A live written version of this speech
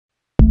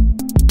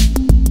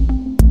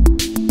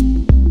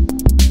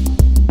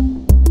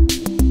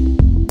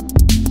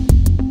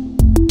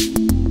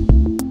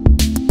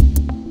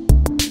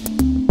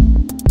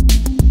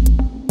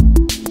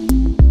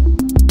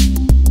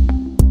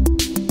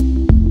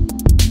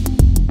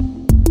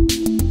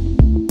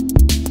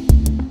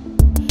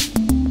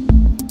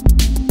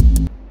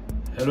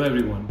Hello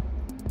everyone,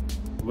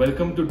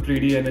 welcome to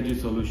 3D Energy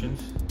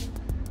Solutions.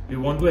 We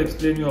want to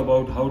explain you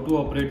about how to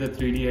operate the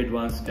 3D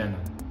Advanced Scanner.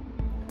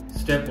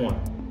 Step 1.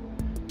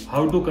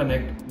 How to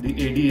connect the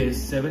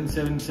ADS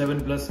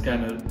 777 Plus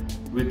scanner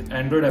with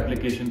Android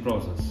application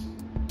process.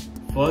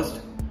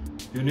 First,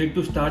 you need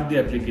to start the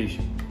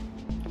application.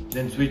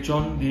 Then switch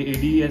on the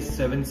ADS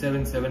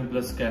 777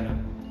 Plus scanner.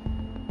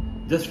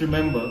 Just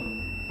remember,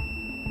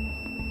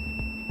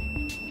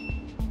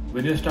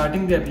 when you're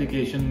starting the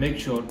application, make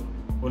sure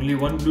only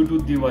one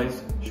Bluetooth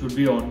device should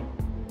be on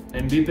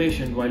and be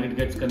patient while it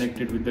gets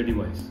connected with the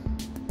device.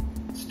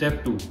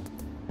 Step 2.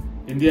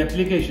 In the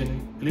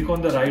application, click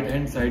on the right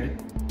hand side,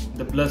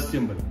 the plus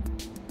symbol,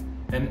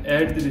 and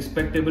add the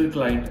respectable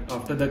client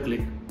after the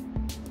click.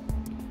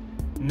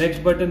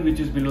 Next button which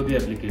is below the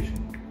application.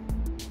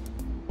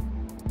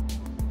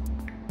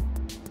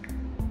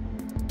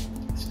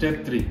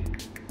 Step 3.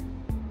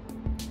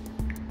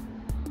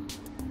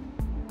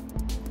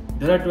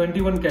 There are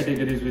 21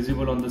 categories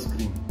visible on the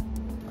screen.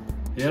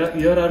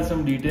 Here are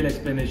some detailed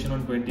explanation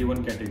on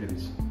 21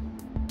 categories.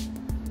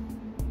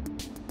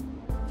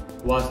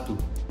 VASTU.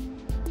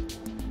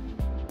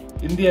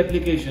 In the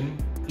application,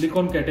 click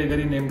on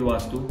category named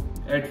VASTU.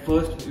 At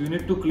first, you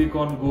need to click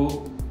on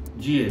Go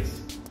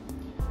GS.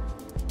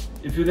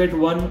 If you get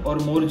one or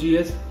more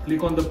GS,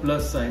 click on the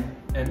plus sign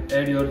and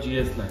add your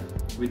GS line,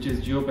 which is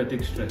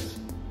geopathic stress.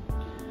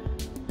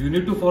 You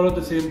need to follow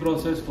the same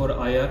process for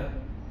IR.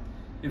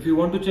 If you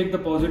want to check the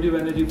positive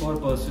energy for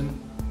person,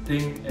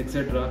 thing,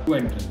 etc. to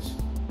entrance.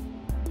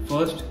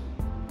 First,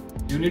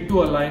 you need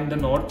to align the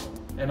north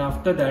and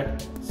after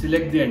that,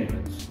 select the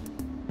entrance.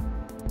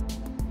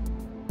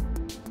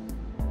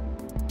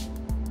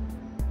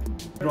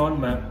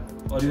 Drawn map,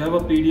 or you have a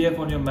PDF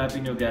on your map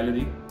in your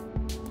gallery,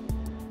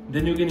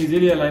 then you can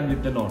easily align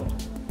with the north.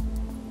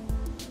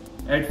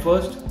 At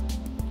first,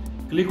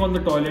 click on the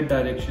toilet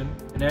direction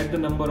and add the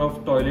number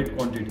of toilet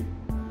quantity.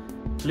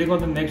 Click on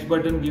the next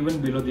button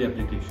given below the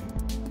application.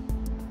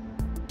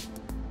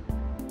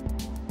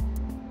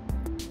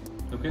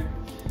 Okay.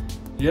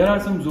 Here are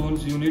some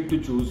zones you need to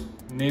choose,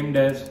 named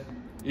as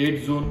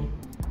 8 zone,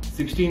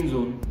 16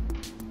 zone,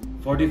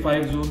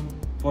 45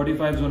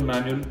 zone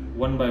manual,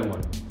 one by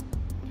one.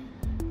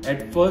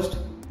 At first,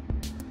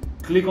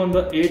 click on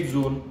the 8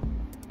 zone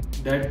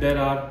that there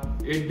are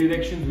 8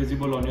 directions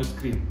visible on your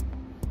screen.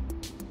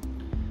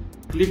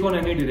 Click on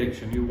any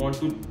direction you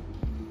want.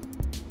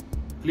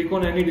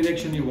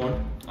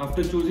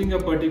 After choosing a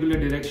particular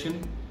direction,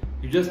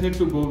 you just need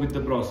to go with the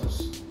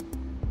process.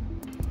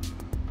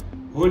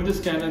 Hold the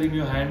scanner in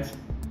your hands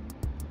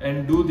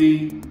and do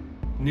the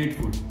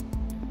needful.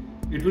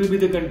 It will be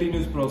the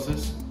continuous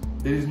process.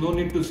 There is no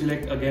need to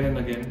select again and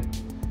again.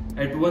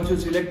 At once you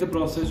select, the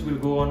process will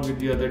go on with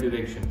the other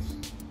directions.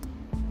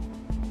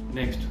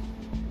 Next,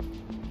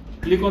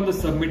 click on the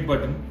submit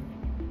button.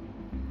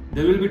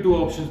 There will be two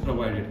options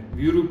provided,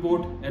 view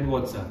report and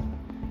WhatsApp.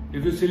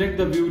 If you select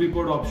the view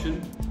report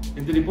option,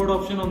 in the report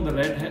option on the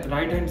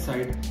right hand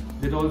side,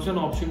 there is also an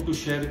option to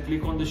share.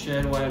 Click on the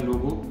share via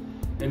logo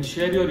and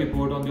share your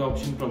report on the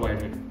option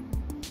provided.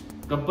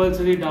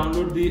 Compulsory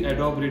download the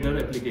Adobe Reader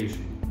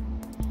application.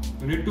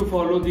 You need to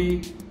follow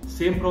the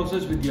same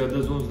process with the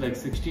other zones like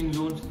 16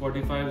 zones,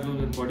 45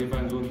 zones and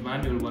 45 zones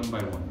manual one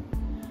by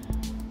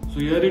one. So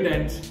here it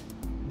ends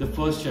the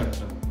first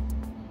chapter.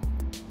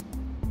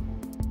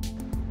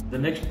 The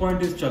next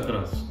point is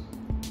chakras.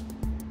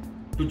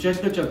 To check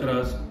the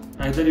chakras,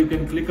 either you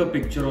can click a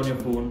picture on your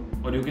phone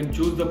or you can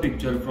choose the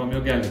picture from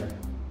your gallery.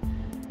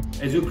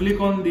 As you click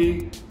on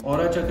the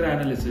Aura Chakra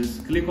analysis,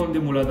 click on the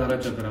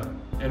Muladhara Chakra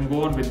and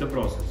go on with the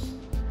process.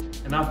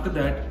 And after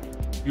that,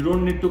 you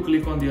don't need to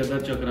click on the other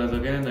chakras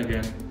again and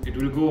again. It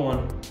will go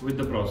on with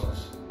the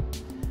process.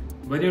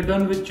 When you're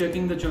done with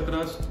checking the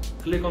chakras,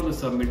 click on the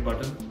submit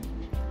button.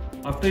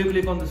 After you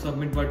click on the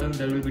submit button,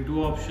 there will be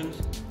two options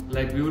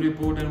like view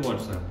report and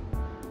WhatsApp.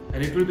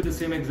 And it will be the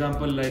same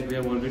example like we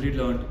have already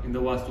learned in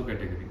the VASTU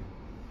category.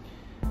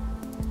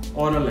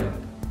 Aura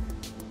length.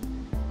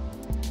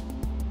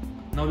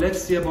 Now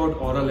let's see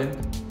about aura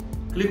length.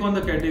 Click on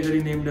the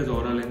category named as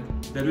aura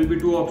length. There will be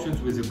two options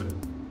visible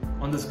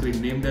on the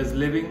screen named as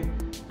living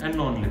and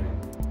non-living.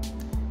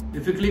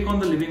 If you click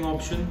on the living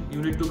option,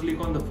 you need to click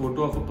on the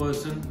photo of a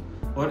person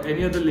or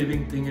any other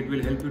living thing. It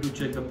will help you to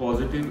check the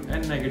positive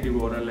and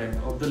negative aura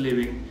length of the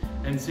living,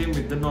 and same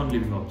with the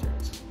non-living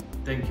objects.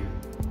 Thank you.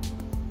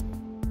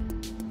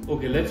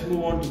 Okay, let's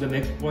move on to the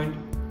next point,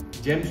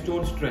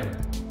 gemstone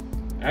strength.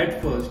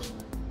 At first,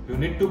 you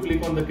need to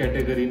click on the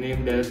category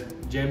named as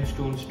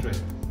gemstone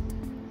strength.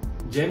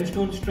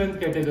 Gemstone strength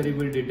category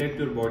will detect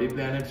your body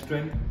planet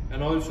strength,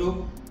 and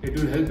also it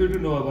will help you to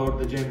know about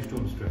the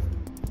gemstone strength.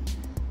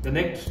 The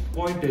next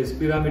point is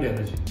pyramid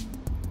energy.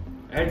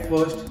 At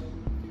first,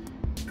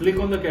 click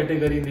on the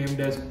category named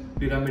as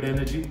pyramid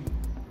energy.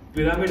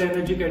 Pyramid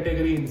energy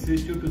category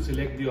insists you to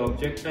select the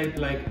object type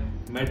like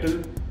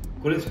metal,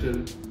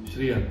 crystal,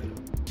 Sri Yantra.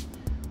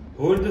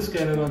 Hold the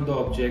scanner on the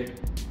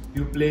object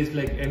you place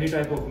like any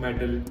type of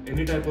metal,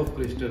 any type of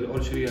crystal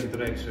or Sri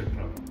Yantra, etc.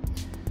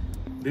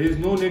 There is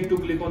no need to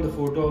click on the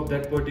photo of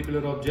that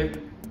particular object.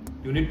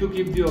 You need to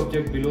keep the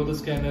object below the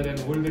scanner and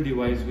hold the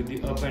device with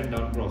the up and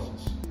down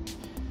process.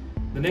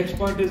 The next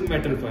part is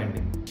metal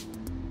finding.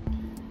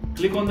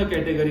 Click on the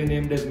category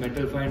named as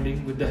metal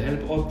finding. With the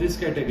help of this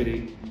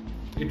category,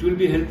 it will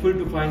be helpful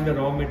to find the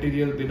raw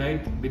material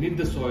beneath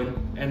the soil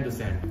and the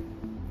sand.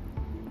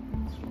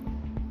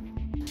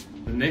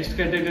 The next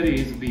category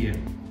is BM.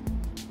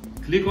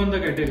 Click on the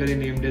category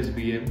named as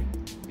BM.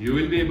 You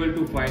will be able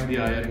to find the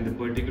IR in the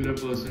particular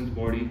person's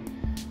body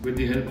with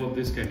the help of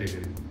this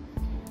category.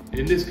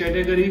 In this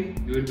category,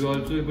 you will be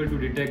also able to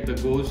detect the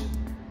ghost,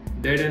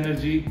 dead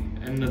energy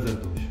and nazar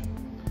dosh.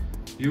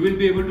 You will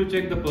be able to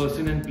check the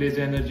person and place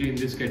energy in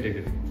this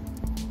category.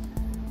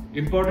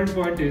 Important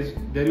point is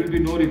there will be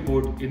no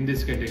report in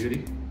this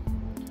category.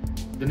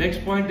 The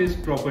next point is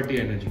property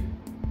energy.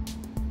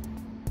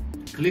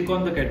 Click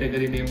on the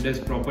category named as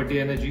property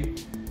energy.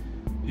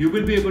 You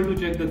will be able to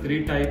check the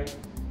three types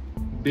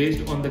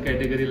based on the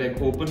category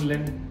like open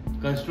land,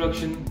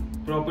 construction,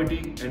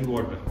 property and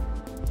water.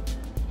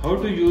 How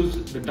to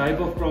use the type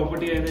of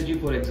property energy?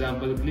 For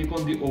example, click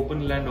on the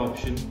open land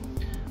option.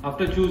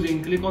 After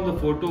choosing, click on the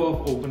photo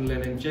of open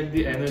land and check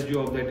the energy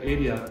of that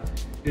area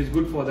is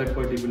good for that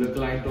particular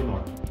client or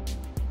not.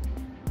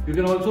 You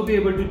can also be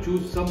able to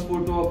choose some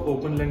photo of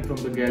open land from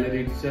the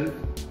gallery itself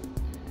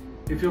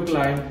if your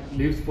client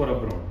lives for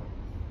abroad.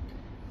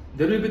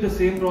 There will be the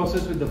same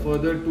process with the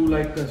further two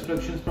like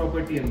constructions,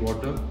 property and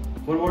water.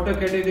 For water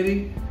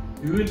category,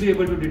 you will be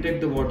able to detect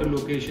the water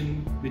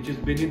location which is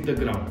beneath the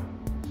ground,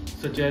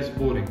 such as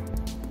boring.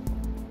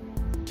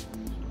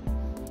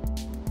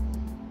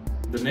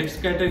 The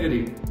next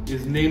category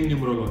is name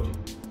numerology.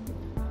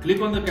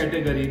 Click on the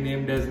category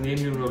named as name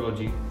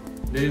numerology.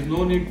 There is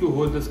no need to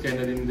hold the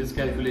scanner in this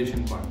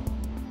calculation part.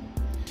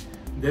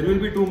 There will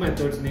be two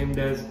methods named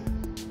as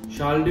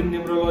Chaldean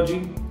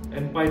numerology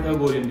and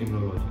Pythagorean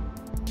numerology.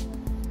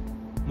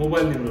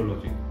 Mobile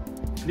numerology.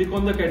 Click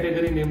on the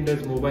category named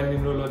as mobile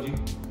numerology.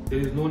 There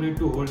is no need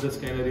to hold the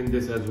scanner in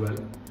this as well.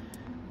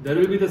 There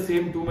will be the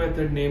same two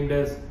methods named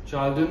as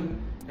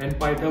Chaldean and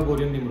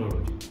Pythagorean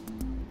numerology.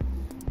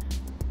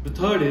 The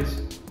third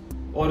is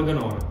organ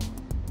aura.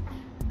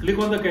 Click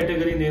on the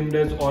category named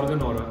as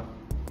organ aura.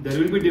 There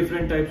will be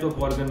different types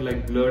of organ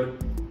like blood,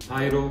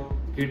 thyroid,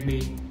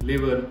 kidney,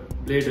 liver,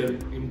 bladder,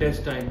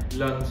 intestine,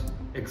 lungs,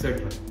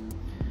 etc.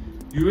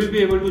 You will be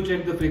able to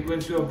check the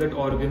frequency of that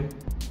organ,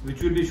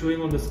 which will be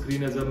showing on the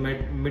screen as a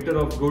meter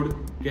of good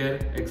care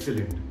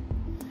excellent.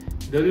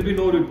 There will be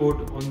no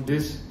report on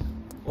this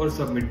or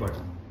submit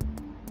button.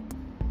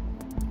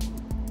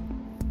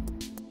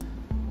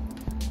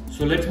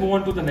 So let's move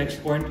on to the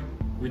next point,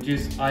 which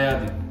is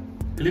Ayadi.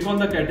 Click on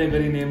the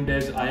category named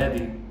as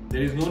Ayadi.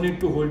 There is no need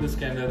to hold the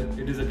scanner,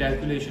 it is a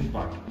calculation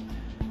part.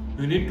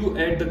 You need to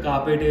add the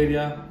carpet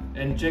area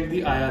and check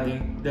the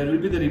Ayadi. There will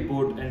be the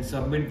report and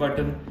submit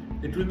button.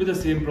 It will be the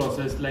same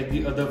process like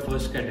the other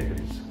first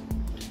categories.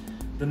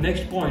 The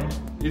next point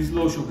is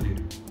Loshu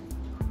grid.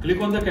 Click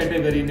on the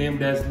category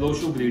named as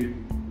Loshu grid.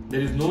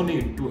 There is no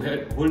need to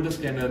hold the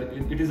scanner,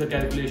 it is a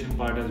calculation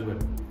part as well.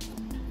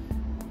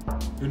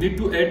 You need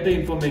to add the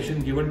information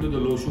given to the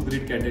Loshu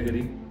grid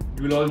category.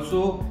 You will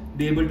also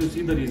be able to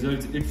see the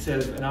results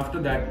itself, and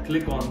after that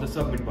click on the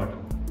submit button.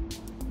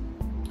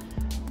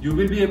 You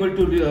will be able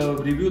to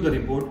review the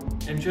report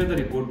and share the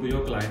report to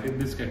your client in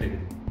this category.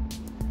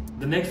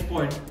 The next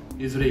point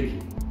is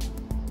Reiki.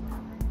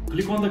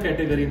 Click on the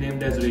category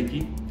named as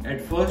Reiki.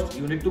 At first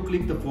you need to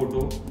click the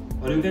photo,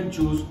 or you can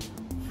choose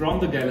from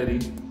the gallery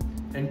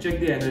and check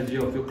the energy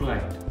of your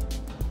client.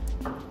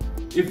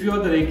 If you are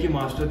the Reiki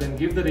master, then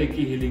give the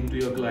Reiki healing to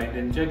your client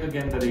and check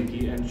again the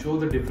Reiki and show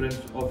the difference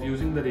of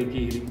using the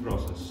Reiki healing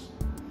process.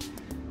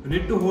 You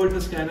need to hold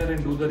the scanner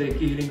and do the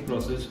Reiki healing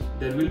process.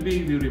 There will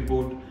be view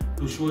report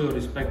to show your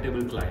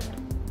respectable client.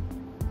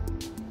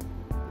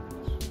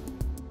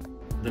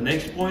 The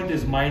next point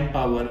is Mind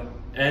Power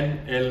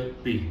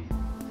NLP.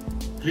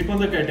 Click on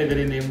the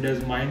category named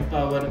as Mind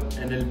Power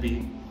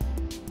NLP.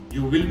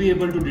 You will be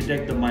able to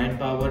detect the mind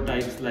power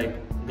types like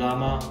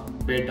gamma,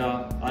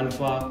 beta,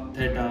 alpha,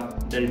 theta,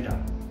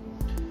 delta.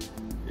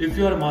 If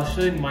you are a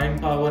master in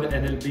mind power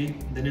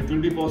NLP, then it will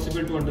be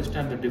possible to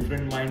understand the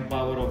different mind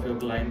power of your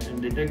client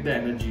and detect the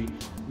energy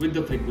with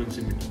the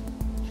frequency meter.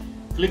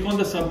 Click on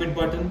the submit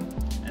button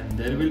and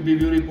there will be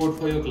view report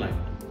for your client.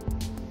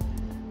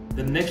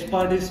 The next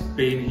part is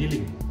pain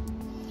healing.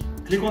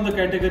 Click on the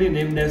category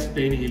named as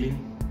pain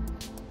healing.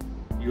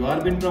 You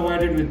are being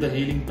provided with the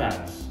healing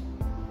pads.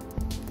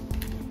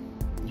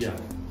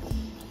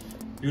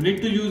 You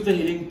need to use the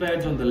healing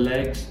pads on the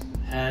legs,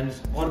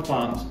 hands or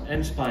palms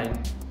and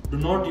spine. Do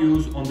not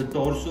use on the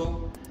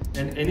torso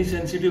and any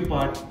sensitive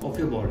part of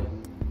your body.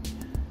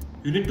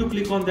 You need to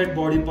click on that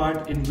body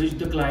part in which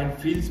the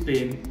client feels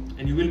pain,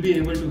 and you will be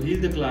able to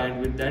heal the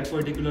client with that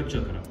particular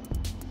chakra.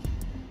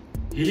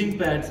 Healing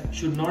pads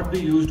should not be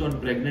used on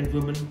pregnant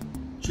women,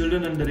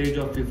 children under age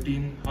of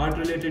 15, heart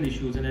related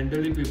issues and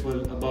elderly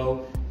people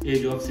above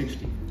age of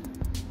 60.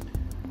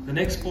 The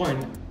next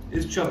point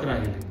is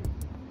chakra healing.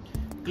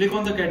 Click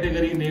on the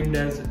category named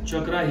as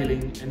Chakra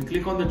Healing and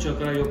click on the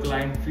chakra your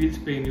client feels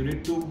pain. You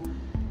need to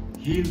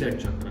heal that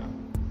chakra.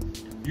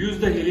 Use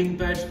the healing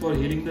pads for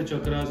healing the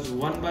chakras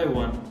one by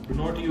one. Do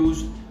not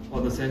use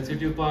on the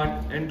sensitive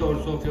part and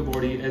torso of your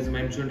body as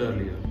mentioned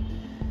earlier.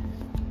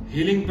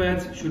 Healing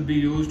pads should be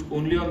used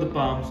only on the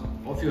palms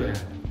of your hand.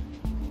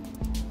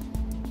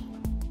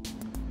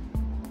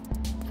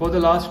 For the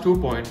last 2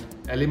 points,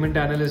 element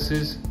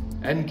analysis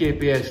and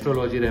KPI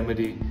astrology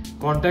remedy,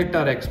 contact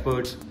our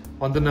experts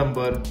on the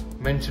number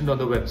mentioned on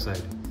the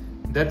website.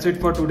 That's it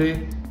for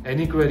today.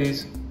 Any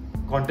queries,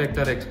 contact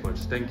our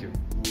experts. Thank you.